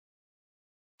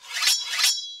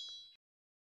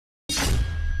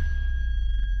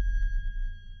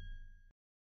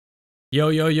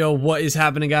Yo, what is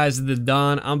happening, guys? The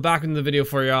Don. I'm back with the video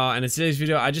for y'all, and in today's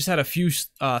video I just had a few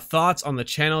thoughts on the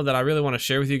channel that I really want to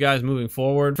share with you guys moving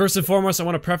forward. First and foremost, I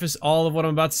want to preface all of what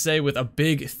I'm about to say with a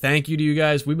big thank you to you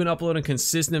guys. We've been uploading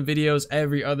consistent videos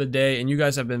every other day, and you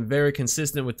guys have been very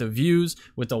consistent with the views,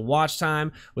 with the watch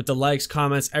time, with the likes,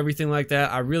 comments, everything like that.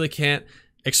 I really can't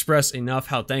express enough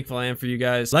how thankful I am for you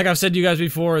guys. Like I've said to you guys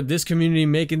before, this community,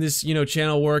 making this,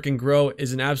 channel work and grow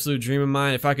is an absolute dream of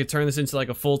mine. If I could turn this into like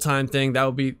a full-time thing, that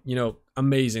would be,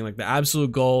 amazing. Like the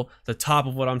absolute goal, the top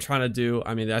of what I'm trying to do.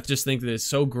 I mean, I just think that it's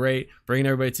so great bringing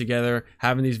everybody together,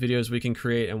 having these videos we can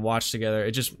create and watch together.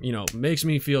 It just, makes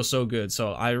me feel so good.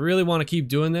 So I really want to keep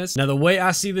doing this. Now, the way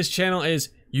I see this channel is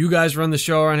you guys run the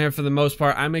show around here for the most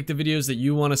part. I make the videos that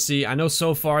you want to see. I know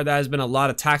so far that has been a lot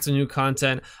of tactical new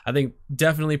content. I think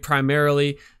definitely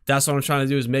primarily that's what I'm trying to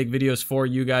do, is make videos for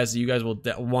you guys that you guys will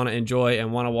want to enjoy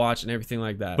and want to watch and everything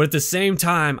like that. But at the same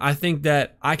time, I think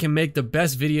that I can make the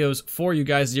best videos for you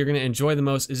guys that you're going to enjoy the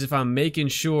most is if I'm making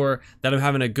sure that I'm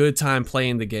having a good time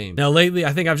playing the game. Now lately,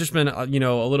 I think I've just been, a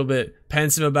little bit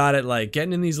pensive about it, like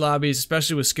getting in these lobbies,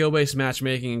 especially with skill-based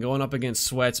matchmaking and going up against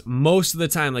sweats most of the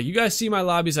time. Like, you guys see my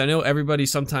lobbies. I know everybody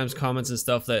sometimes comments and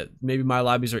stuff that maybe my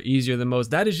lobbies are easier than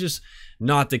most. That is just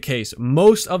not the case.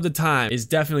 Most of the time is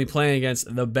definitely playing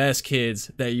against the best kids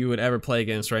that you would ever play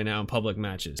against right now in public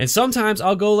matches. And sometimes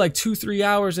I'll go like 2-3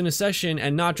 hours in a session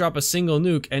and not drop a single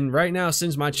nuke. And right now,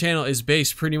 since my channel is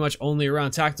based pretty much only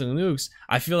around tactical nukes,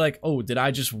 I feel like, oh, did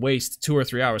I just waste 2 or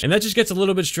 3 hours? And that just gets a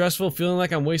little bit stressful, feeling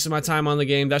like I'm wasting my time on the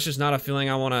game. That's just not a feeling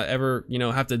I want to ever,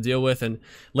 have to deal with. And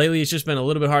lately, it's just been a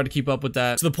little bit hard to keep up with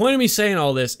that. So the point of me saying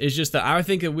all this is just that I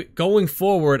think that going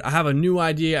forward, I have a new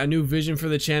idea, a new vision for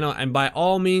the channel. And by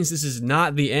all means, this is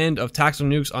not the end of tactical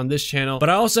nukes on this channel, but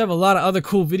I also have a lot of other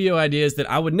cool video ideas that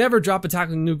I would never drop a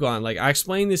tactical nuke on. Like, I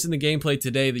explained this in the gameplay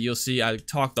today that you'll see. I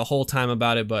talked the whole time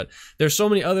about it, but there's so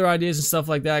many other ideas and stuff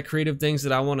like that, creative things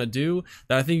that I want to do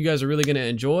that I think you guys are really going to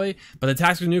enjoy, but the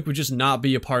tactical nuke would just not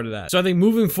be a part of that. So I think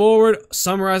moving forward,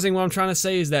 summarizing what I'm trying to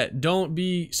say is that don't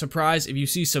be surprised if you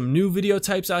see some new video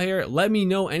types out here. Let me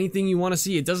know anything you want to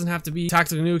see. It doesn't have to be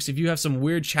tactical nukes. If you have some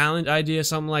weird challenge idea,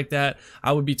 something like that,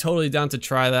 I would be totally down to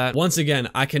try that. Once again,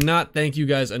 I cannot thank you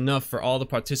guys enough for all the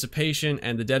participation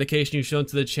and the dedication you've shown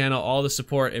to the channel, all the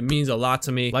support. It means a lot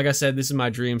to me. Like I said, this is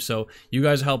my dream, so you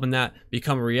guys are helping that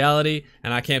become a reality,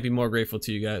 and I can't be more grateful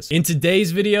to you guys. In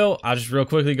today's video, I'll just real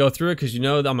quickly go through it because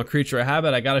that I'm a creature of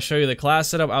habit. I got to show you the class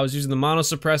setup. I was using the mono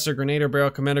suppressor, grenadier barrel,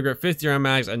 commander grip, 50 round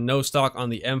mags, and no stock on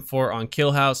the M4 on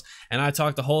Kill House, and I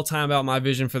talked the whole time about my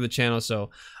vision for the channel. So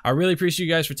I really appreciate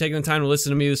you guys for taking the time to listen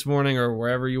to me this morning or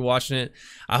wherever you're watching it.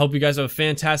 I hope you guys have a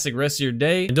fantastic rest of your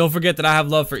day, and don't forget that I have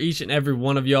love for each and every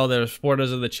one of y'all that are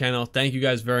supporters of the channel. Thank you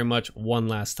guys very much one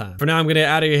last time. For now, I'm gonna get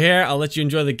out of your hair. I'll let you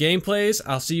enjoy the gameplays.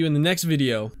 I'll see you in the next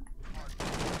video.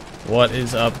 What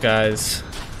is up, guys?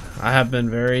 I have been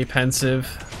very pensive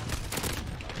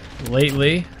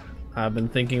lately. I've been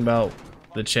thinking about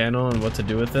the channel and what to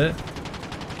do with it,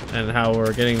 and how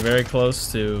we're getting very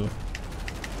close to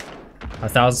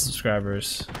 1,000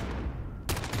 subscribers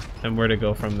and where to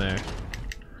go from there.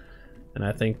 And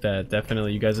I think that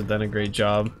definitely you guys have done a great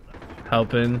job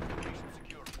helping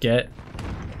get,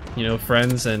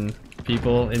 friends and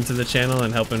people into the channel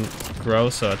and helping grow.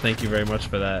 So I thank you very much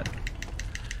for that.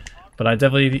 But I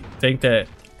definitely think that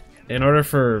in order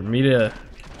for me to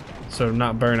sort of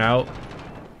not burn out,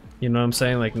 you know what I'm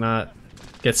saying? Like, not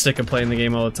get sick of playing the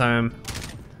game all the time,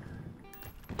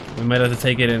 we might have to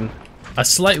take it in a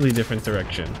slightly different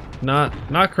direction. Not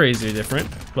crazy different,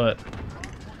 but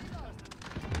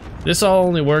this all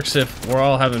only works if we're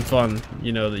all having fun.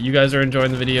 That you guys are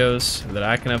enjoying the videos, that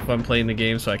I can have fun playing the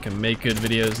game, so I can make good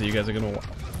videos that you guys are gonna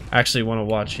actually want to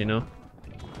watch,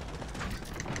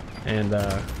 And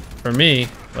for me,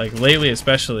 like lately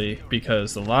especially,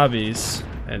 because the lobbies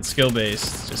and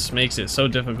skill-based just makes it so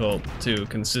difficult to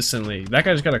consistently. That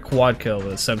guy just got a quad kill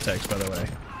with Semtex, by the way.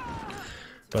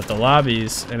 But the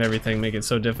lobbies and everything make it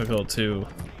so difficult to,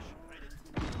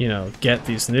 get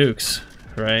these nukes,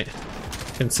 right?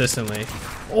 Consistently.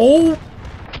 Oh!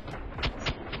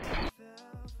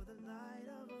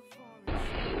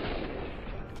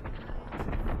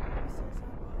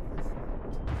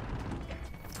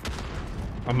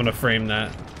 I'm gonna frame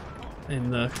that in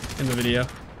the video.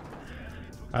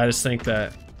 I just think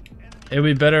that it would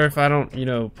be better if I don't,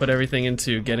 put everything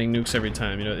into getting nukes every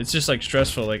time. It's just like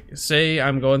stressful. Like, say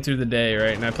I'm going through the day,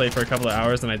 right, and I play for a couple of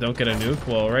hours and I don't get a nuke.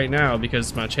 Well, right now,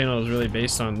 because my channel is really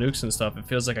based on nukes and stuff, it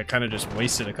feels like I kind of just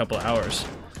wasted a couple of hours.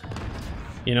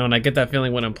 And I get that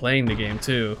feeling when I'm playing the game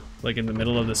too, like in the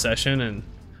middle of the session, and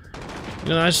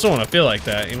I just don't want to feel like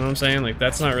that. You know what I'm saying? Like,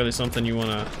 that's not really something you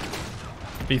want to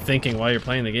be thinking while you're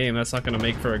playing the game. That's not gonna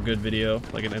make for a good video,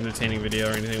 like an entertaining video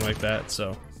or anything like that.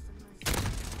 So,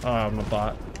 oh, I'm a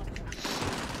bot.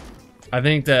 I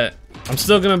think that I'm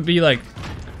still gonna be like,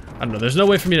 I don't know, there's no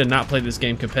way for me to not play this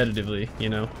game competitively, you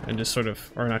know, and just sort of,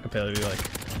 or not competitively, like,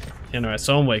 you know,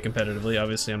 some way competitively.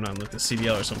 Obviously, I'm not like the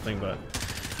CDL or something, but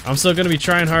I'm still gonna be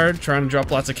trying hard, trying to drop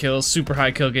lots of kills, super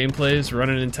high kill gameplays,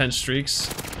 running intense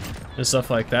streaks, and stuff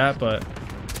like that. But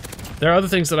there are other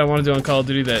things that I want to do on Call of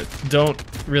Duty that don't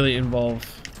really involve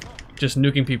just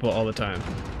nuking people all the time,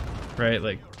 right?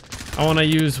 Like, I want to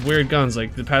use weird guns.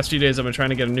 Like, the past few days I've been trying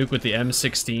to get a nuke with the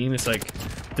M16. It's like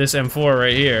this M4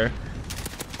 right here.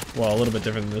 Well, a little bit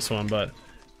different than this one, but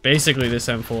basically this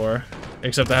M4,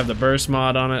 except I have the burst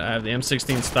mod on it. I have the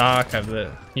M16 stock. I have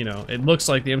the, you know, it looks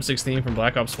like the M16 from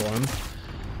Black Ops 1,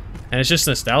 and it's just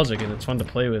nostalgic and it's fun to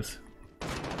play with.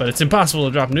 But it's impossible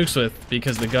to drop nukes with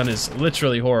because the gun is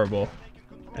literally horrible.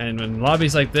 And when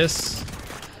lobbies like this,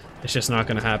 it's just not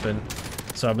gonna happen.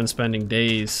 So I've been spending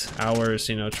days, hours,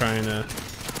 you know, trying to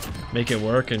make it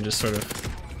work and just sort of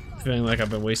feeling like I've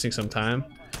been wasting some time.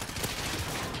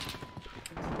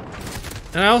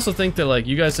 And I also think that, like,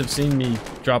 you guys have seen me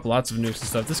drop lots of nukes and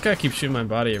stuff. This guy keeps shooting my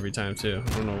body every time too. I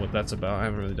don't know what that's about. I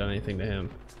haven't really done anything to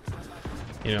him.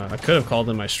 You know, I could have called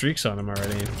in my streaks on him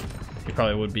already. He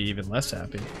probably would be even less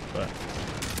happy, but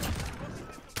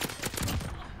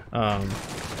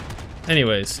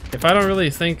anyways, if I don't really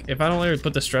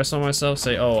put the stress on myself,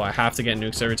 say, oh, I have to get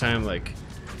nukes every time, like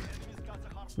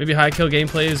maybe high kill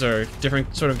gameplays or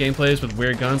different sort of gameplays with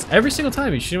weird guns, every single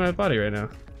time he's shooting my body right now.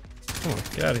 Come on,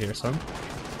 get out of here, son.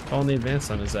 Calling the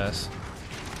advance on his ass.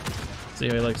 See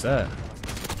how he likes that.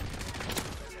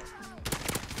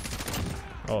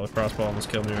 Oh, the crossbow almost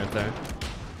killed me right there.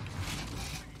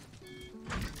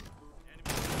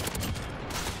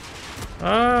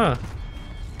 Ah!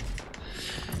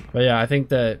 But yeah, I think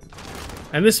that,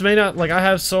 and this may not, like, I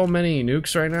have so many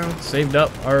nukes right now saved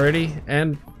up already,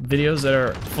 and videos that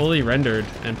are fully rendered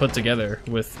and put together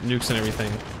with nukes and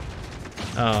everything.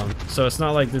 So it's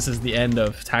not like this is the end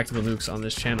of tactical nukes on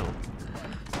this channel.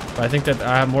 But I think that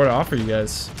I have more to offer you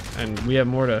guys, and we have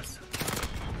more to,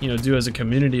 you know, do as a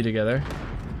community together.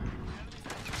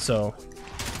 So,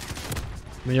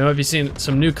 you know, if you've seen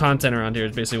some new content around here,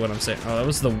 is basically what I'm saying. Oh, that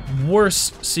was the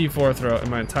worst C4 throw in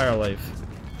my entire life.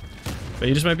 But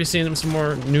you just might be seeing some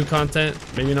more new content.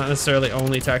 Maybe not necessarily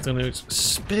only tactical nukes.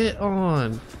 Spit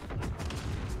on!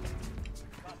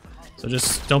 So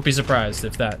just don't be surprised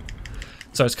if that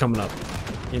starts coming up.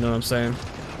 You know what I'm saying?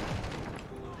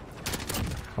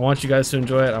 I want you guys to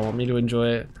enjoy it. I want me to enjoy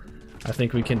it. I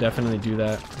think we can definitely do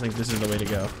that. I think this is the way to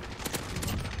go.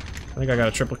 I think I got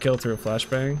a triple kill through a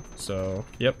flashbang. So,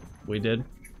 yep, we did.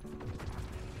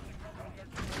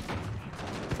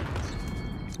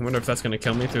 I wonder if that's gonna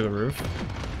kill me through the roof.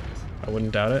 I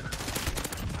wouldn't doubt it.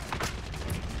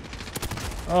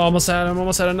 Oh, almost had him.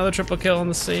 Almost had another triple kill on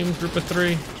the same group of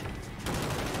 3.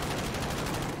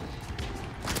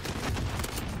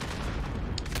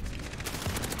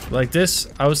 Like this,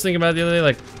 I was thinking about it the other day,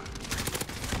 like,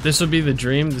 this would be the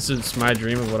dream. This is my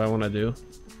dream of what I want to do,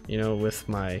 you know, with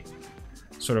my,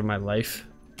 sort of my life,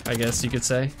 I guess you could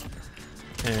say.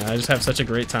 And I just have such a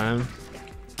great time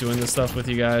doing this stuff with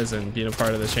you guys and being a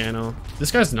part of the channel.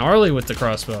 This guy's gnarly with the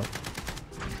crossbow.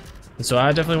 And so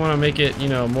I definitely want to make it, you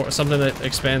know, more something that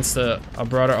expands to a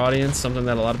broader audience, something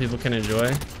that a lot of people can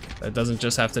enjoy. That doesn't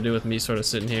just have to do with me sort of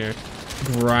sitting here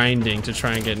grinding to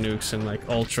try and get nukes in like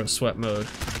ultra sweat mode.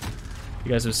 You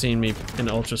guys have seen me in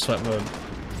ultra sweat mode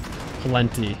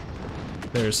plenty.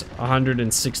 There's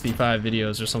 165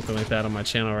 videos or something like that on my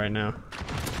channel right now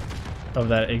of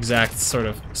that exact sort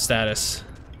of status.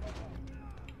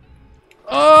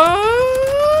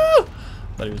 Oh!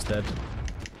 Thought he was dead.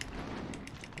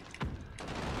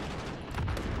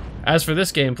 As for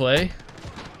this gameplay,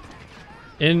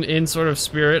 in sort of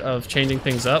spirit of changing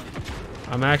things up,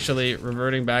 I'm actually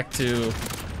reverting back to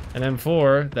an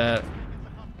M4 that,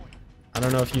 I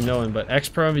don't know if you know him, but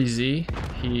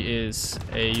XProVZ, he is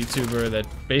a YouTuber that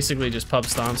basically just pub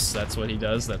stomps. That's what he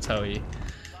does. That's how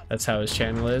his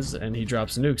channel is, and he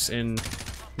drops nukes in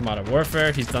Modern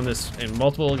Warfare. He's done this in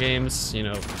multiple games, you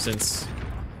know, since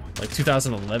like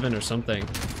 2011 or something.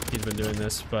 He's been doing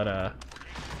this, but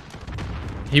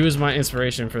he was my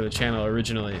inspiration for the channel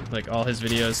originally. Like all his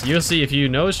videos, you'll see if you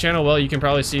know his channel well, you can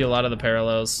probably see a lot of the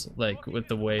parallels, like with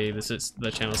the way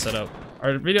the channel set up.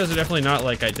 Our videos are definitely not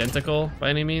like identical by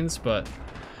any means, but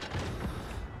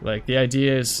like the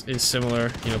idea is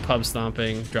similar. You know, pub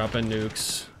stomping, dropping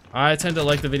nukes. I tend to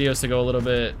like the videos to go a little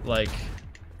bit like,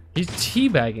 he's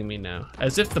teabagging me now,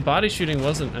 as if the body shooting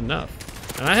wasn't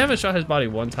enough. And I haven't shot his body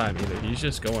one time either. He's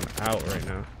just going out right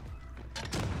now.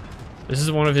 This is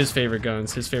one of his favorite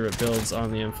guns, his favorite builds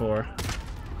on the M4.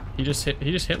 He just hit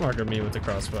markered me with the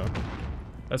crossbow.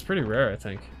 That's pretty rare, I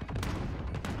think.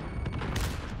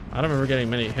 I don't remember getting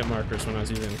many hit markers when I was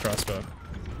using the crossbow.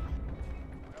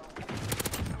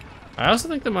 I also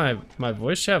think that my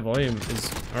voice chat volume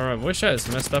is, or my voice chat is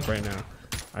messed up right now.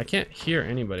 I can't hear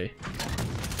anybody.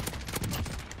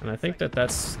 And I think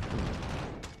that's,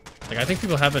 like, I think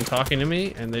people have been talking to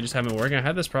me and they just haven't been working. I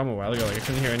had this problem a while ago, like I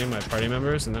couldn't hear any of my party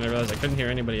members, and then I realized I couldn't hear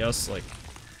anybody else, like,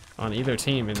 on either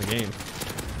team in the game.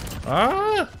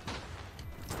 Ah!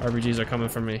 RPGs are coming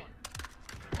for me.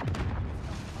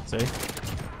 See?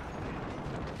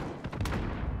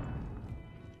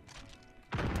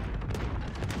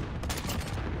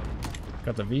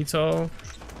 Got the VTOL.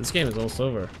 This game is almost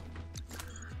over.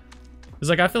 It's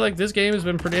like, I feel like this game has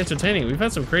been pretty entertaining. We've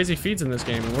had some crazy feats in this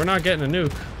game, and we're not getting a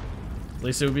nuke. At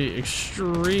least it would be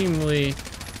extremely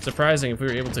surprising if we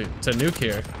were able to nuke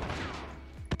here.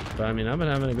 But I mean, I've been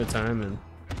having a good time, and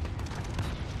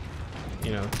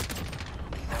you know,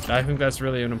 I think that's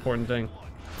really an important thing.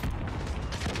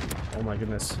 Oh my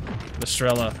goodness. The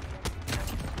Strela.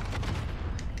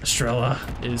 The Strela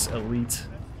is elite.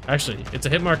 Actually, it's a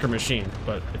hit marker machine,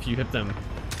 but if you hit them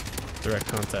direct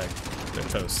contact, they're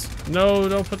toast. No,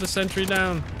 don't put the sentry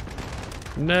down.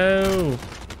 No.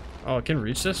 Oh, it can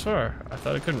reach this far? I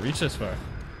thought it couldn't reach this far.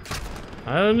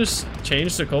 I'll just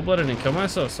change to cold-blooded and kill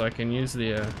myself so I can use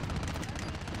the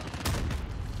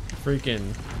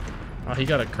freaking... Oh, he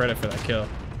got a credit for that kill.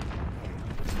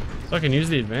 So I can use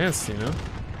the advanced, you know?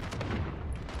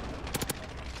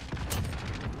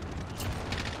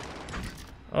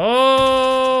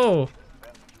 Oh!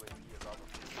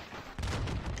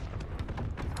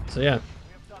 So yeah,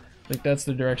 I think that's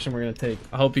the direction we're gonna take.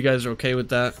 I hope you guys are okay with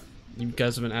that. You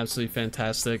guys have been absolutely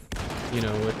fantastic, you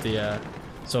know, with the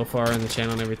so far in the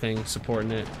channel and everything,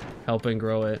 supporting it, helping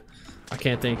grow it. I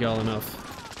can't thank y'all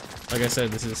enough. Like I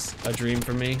said, this is a dream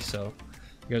for me, so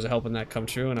you guys are helping that come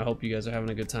true, and I hope you guys are having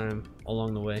a good time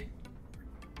along the way.